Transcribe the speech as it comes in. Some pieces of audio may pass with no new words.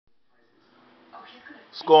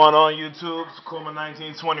What's going on YouTube? It's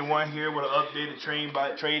Akuma1921 here with an updated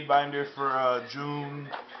trade binder for June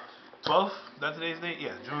 12th. That's today's date?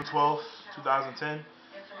 Yeah, June 12th, 2010.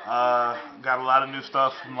 Got a lot of new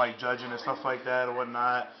stuff from like judging and stuff like that and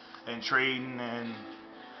whatnot, and trading and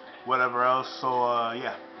whatever else. So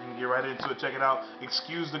yeah, we can get right into it. Check it out.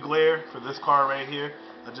 Excuse the glare for this card right here.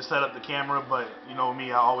 I just set up the camera, but you know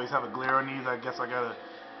me, I always have a glare on these. I guess I gotta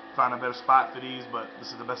find a better spot for these, but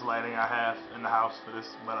this is the best lighting I have in the house for this.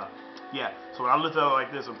 But yeah, so when I lift it up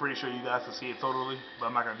like this, I'm pretty sure you guys can see it totally, but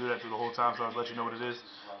I'm not gonna do that through the whole time, so I'll let you know what it is.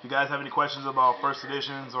 If you guys have any questions about first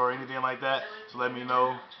editions or anything like that, so let me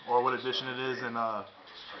know, or what edition it is. And all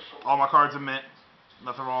my cards are mint,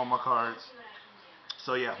 nothing wrong with my cards.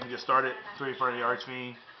 So yeah, we get started. 3 for the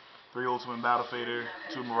Archfiend, 3 Ultimate Battle Fader,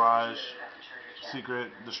 2 Mirage,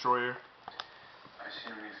 Secret Destroyer.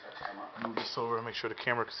 Move this over and make sure the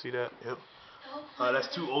camera can see that. Yep. That's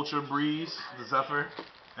 2 Ultra Breeze, the Zephyr,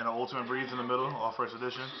 and an Ultimate Breeze in the middle, all first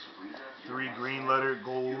edition. 3 green lettered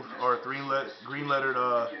gold, or green lettered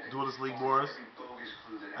Duelist League Boars.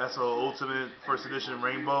 That's an Ultimate first edition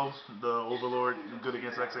Rainbow, the Overlord, good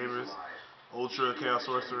against XX Sabers. Ultra Chaos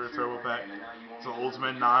Sorcerer Turbo Pack. It's an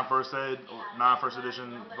Ultimate non-first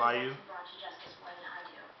edition value.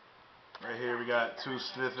 Right here we got 2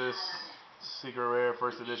 Sniffus, Secret Rare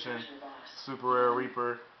first edition, Super Rare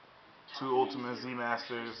Reaper, 2 Ultimate Z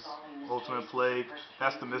Masters, Ultimate Plague.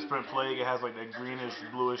 That's the misprint Plague. It has like that greenish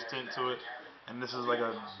bluish tint to it, and this is like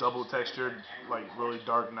a double textured, like really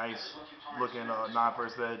dark, nice looking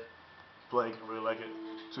non-first ed Plague. I really like it.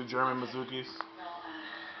 2 German Mizukis,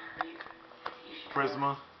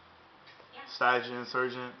 Prisma, Stygian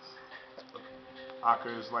Insurgents,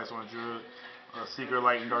 Akers, Lights on Druid, Secret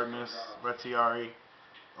Light and Darkness, Retiari,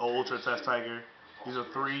 Ultra Test Tiger. These are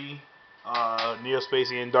 3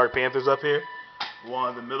 Neospatian Dark Panthers up here.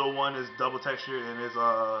 The middle one is double textured and is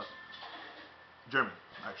German,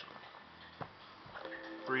 actually.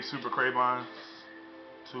 3 Super Krebons,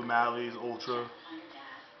 2 Malleys, Ultra.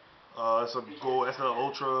 It's a gold. It's an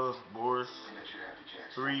Ultra Boars.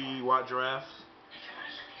 3 Watt Giraffes.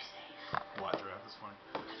 Watt Giraffe, that's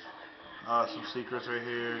funny. Some secrets right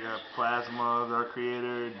here. You got Plasma, Dark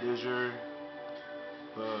Creator, Dizzer,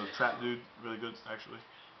 the Trap Dude, really good actually.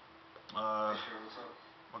 My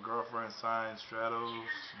Girlfriend Sign, Stratos,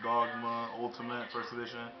 Dogma, Ultimate first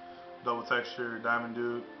edition, double texture, Diamond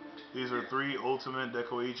Dude. These are 3 Ultimate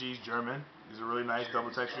Dekoichis, German. These are really nice,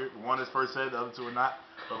 double texture. One is first ed, the other 2 are not,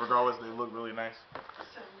 but regardless, they look really nice.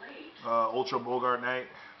 Ultra Bogart Knight,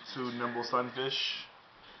 2 Nimble Sunfish.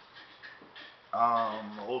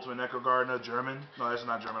 Ultimate Necro Gardener, German. No, that's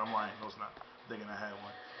not German. I'm lying. No, it's not. I'm thinking I had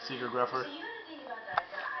one. Secret Greffer.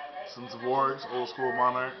 Some Wargs, Old School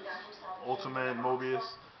Monarch. Ultimate Mobius.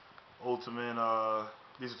 Ultimate,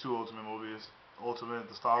 these are 2 Ultimate Mobius. Ultimate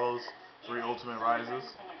the Stalos. 3 Ultimate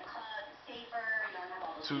Rises.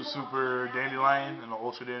 2 Super Dandelion and an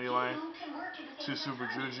Ultra Dandelion. 2 Super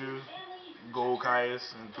Juju. Gold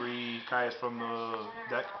Caius and 3 Caius from the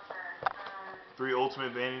deck. 3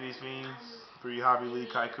 Ultimate Vanity Fiends. 3 Hobby League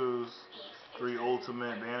Kaikus, 3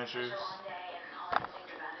 Ultimate Banishers.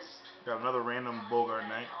 Got another random Bogart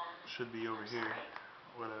Knight. Should be over here.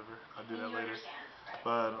 Whatever. I'll do that later.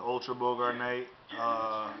 But Ultra Bogart Knight,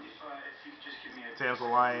 Tampa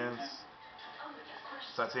Lions,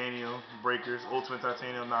 Titanium Breakers, Ultimate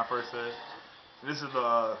Titanium, not first set. This is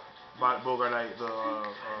the Bogart Knight,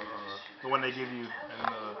 the one they give you in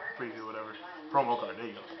the preview, whatever. Promo card. There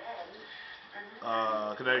you go.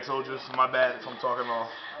 Kinetic Soldiers, my bad if I'm talking all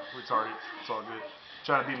retarded, it's all good.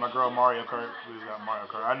 Trying to beat my girl Mario Kart, we just got Mario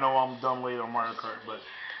Kart. I know I'm dumb late on Mario Kart, but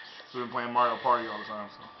we've been playing Mario Party all the time,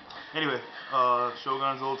 so. Anyway,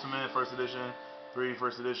 Shogun's Ultimate, first edition, 3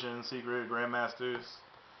 first edition, Secret, Grandmasters,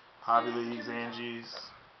 Hobby League, Zangies,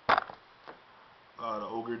 the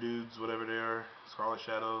Ogre Dudes, whatever they are, Scarlet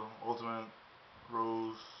Shadow, Ultimate,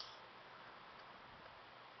 Rose.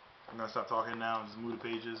 I'm gonna stop talking now and just move the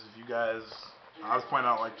pages. If you guys, I was pointing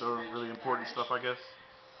out like the really important stuff, I guess.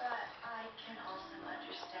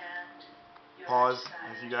 Pause.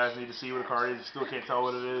 If you guys need to see what a card is, you still can't tell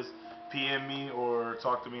what it is, PM me or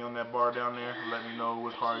talk to me on that bar down there and let me know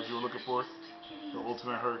what cards you were looking for. The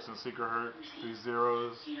Ultimate Hercs and Secret Herc, 3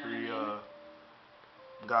 Zeros, 3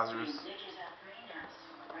 Gazers.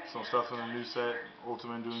 Some stuff in the new set,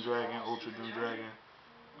 Ultimate Doom Dragon, Ultra Doom Dragon.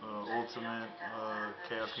 Ultimate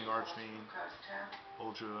Chaos King Archfiend,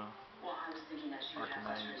 Ultra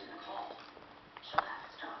Arcanine,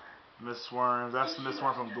 Miss Worm. That's the Miss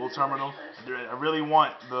Worm from Dual Terminal. I really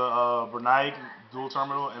want the Bernaik Dual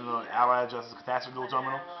Terminal and the Allied Justice Catastrophe Dual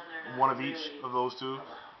Terminal. One of each of those 2.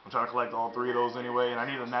 trying to collect all 3 of those anyway, and I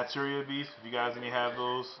need a Naturia beef. If you guys any have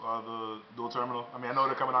those, the dual terminal. I mean, I know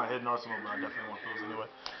they're coming out Hidden Arsenal, but I definitely want those anyway.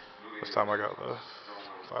 This time I got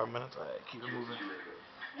 5 minutes. Alright, keep it moving.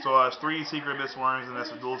 So it's 3 secret Mistworms, and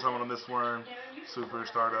that's a dual terminal Mistworm, Super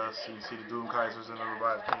Stardust. So you see the Doom Kaisers and the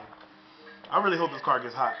Revive King. I really hope this card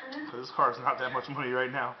gets hot, because this card's not that much money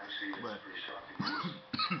right now. But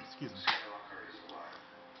excuse me.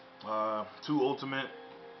 2 Ultimate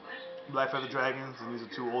Black Feather Dragons, and these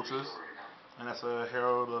are 2 Ultras, and that's a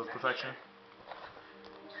Herald of Perfection.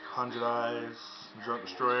 100 Eyes, Drunk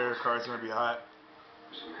Destroyer, card's gonna be hot.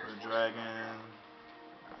 The Dragon,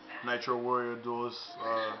 Nitro Warrior Duelist,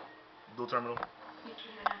 dual terminal.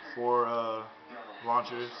 4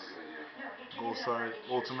 launchers, Gold Side,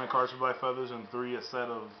 Ultimate cards for Black Feathers, and 3 a set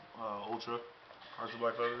of Ultra cards for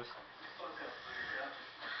Black Feathers.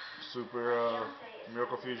 Super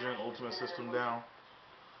Miracle Fusion, Ultimate System down.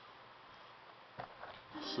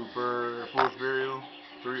 Super Foolish Burial,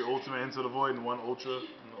 3 Ultimate Into the Void and 1 Ultra,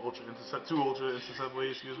 and the Ultra Intercept, 2 Ultra Intercept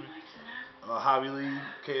Blade, excuse me. Hobby League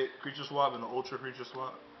Creature Swap and the Ultra Creature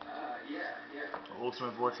Swap. The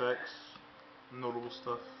Ultimate Vortex, notable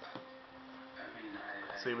stuff.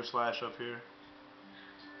 Saber Slash up here.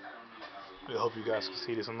 I hope you guys can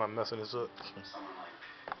see this. I'm not messing this up.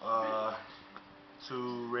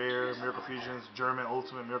 2 rare Miracle Fusions, German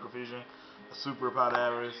Ultimate Miracle Fusion, a Super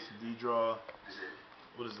Podaris, D-Draw.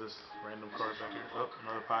 What is this? Random card back here. Oh,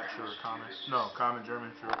 another pot, sure, common. No, common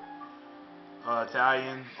German, sure.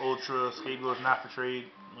 Italian, Ultra, Scapegoats not for trade.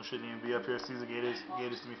 No shit even be up here. Caesar gave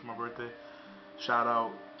this to me for my birthday. Shout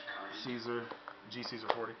out Caesar, G Caesar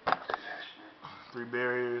 40. 3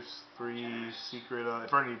 barriers, 3 secret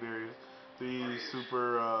Eternity barriers, 3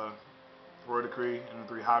 super Royal Decree, and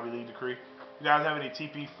 3 Hobby League Decree. If you guys have any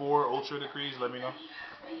TP4 Ultra Decrees, let me know.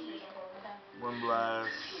 One Blast,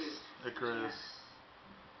 Icarus,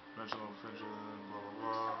 Dimensional Fusion, blah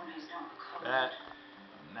blah blah. That,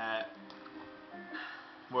 and that.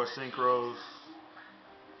 More synchros.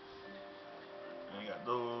 And you got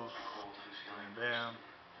those. And bam.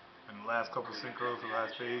 And the last couple synchros for the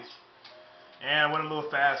last page. And I went a little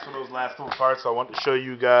fast for those last couple parts, so I want to show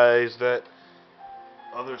you guys that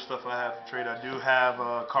other stuff I have to trade. I do have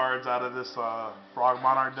cards out of this Frog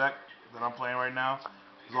Monarch deck that I'm playing right now.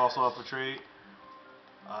 It's also up for trade.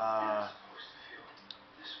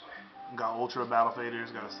 Got Ultra Battle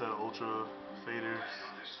Faders, got a set of Ultra Faders.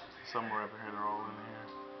 Somewhere up in here, they're all in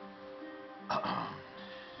here.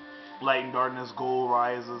 Light and Darkness, Gold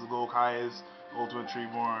Rises, Gold Kaias, Ultimate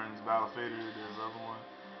Treeborns, Battle Fader, there's the other one.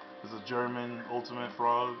 There's a German Ultimate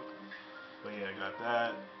Frog. But yeah, I got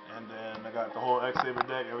that. And then I got the whole X Saber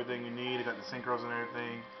deck, everything you need. I got the synchros and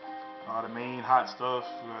everything. The main hot stuff.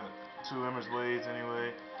 We got 2 Emmersblades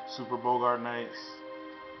anyway. Super Bogart Knights.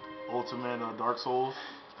 Ultimate Dark Souls.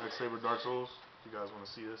 X Saber Dark Souls. If you guys want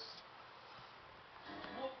to see this.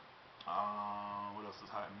 What else is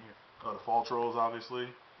hot in here? Oh, the Fall Trolls, obviously.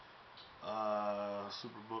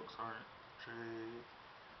 Super Books, alright. Trade.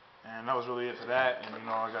 And that was really it for that. And you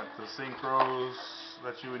know, I got the synchros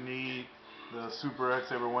that you would need. The Super X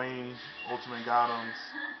Saber Wayne, Ultimate Gothams,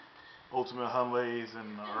 Ultimate Hunlays,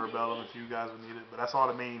 and Herbellum if you guys would need it. But that's all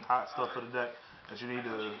the main hot stuff for the deck that you need.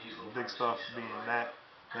 The big stuff being that,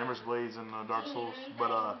 the Emmersblades and Dark Souls.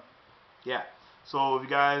 But yeah. So if you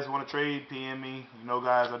guys want to trade, PM me. You know,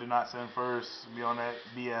 guys, I do not send first. Be on that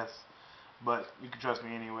BS. But you can trust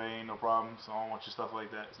me anyway. Ain't no problem. So I don't want your stuff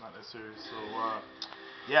like that. It's not that serious. So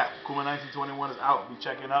yeah, Akuma1921 is out. Be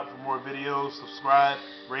checking out for more videos. Subscribe,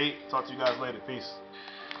 rate. Talk to you guys later. Peace.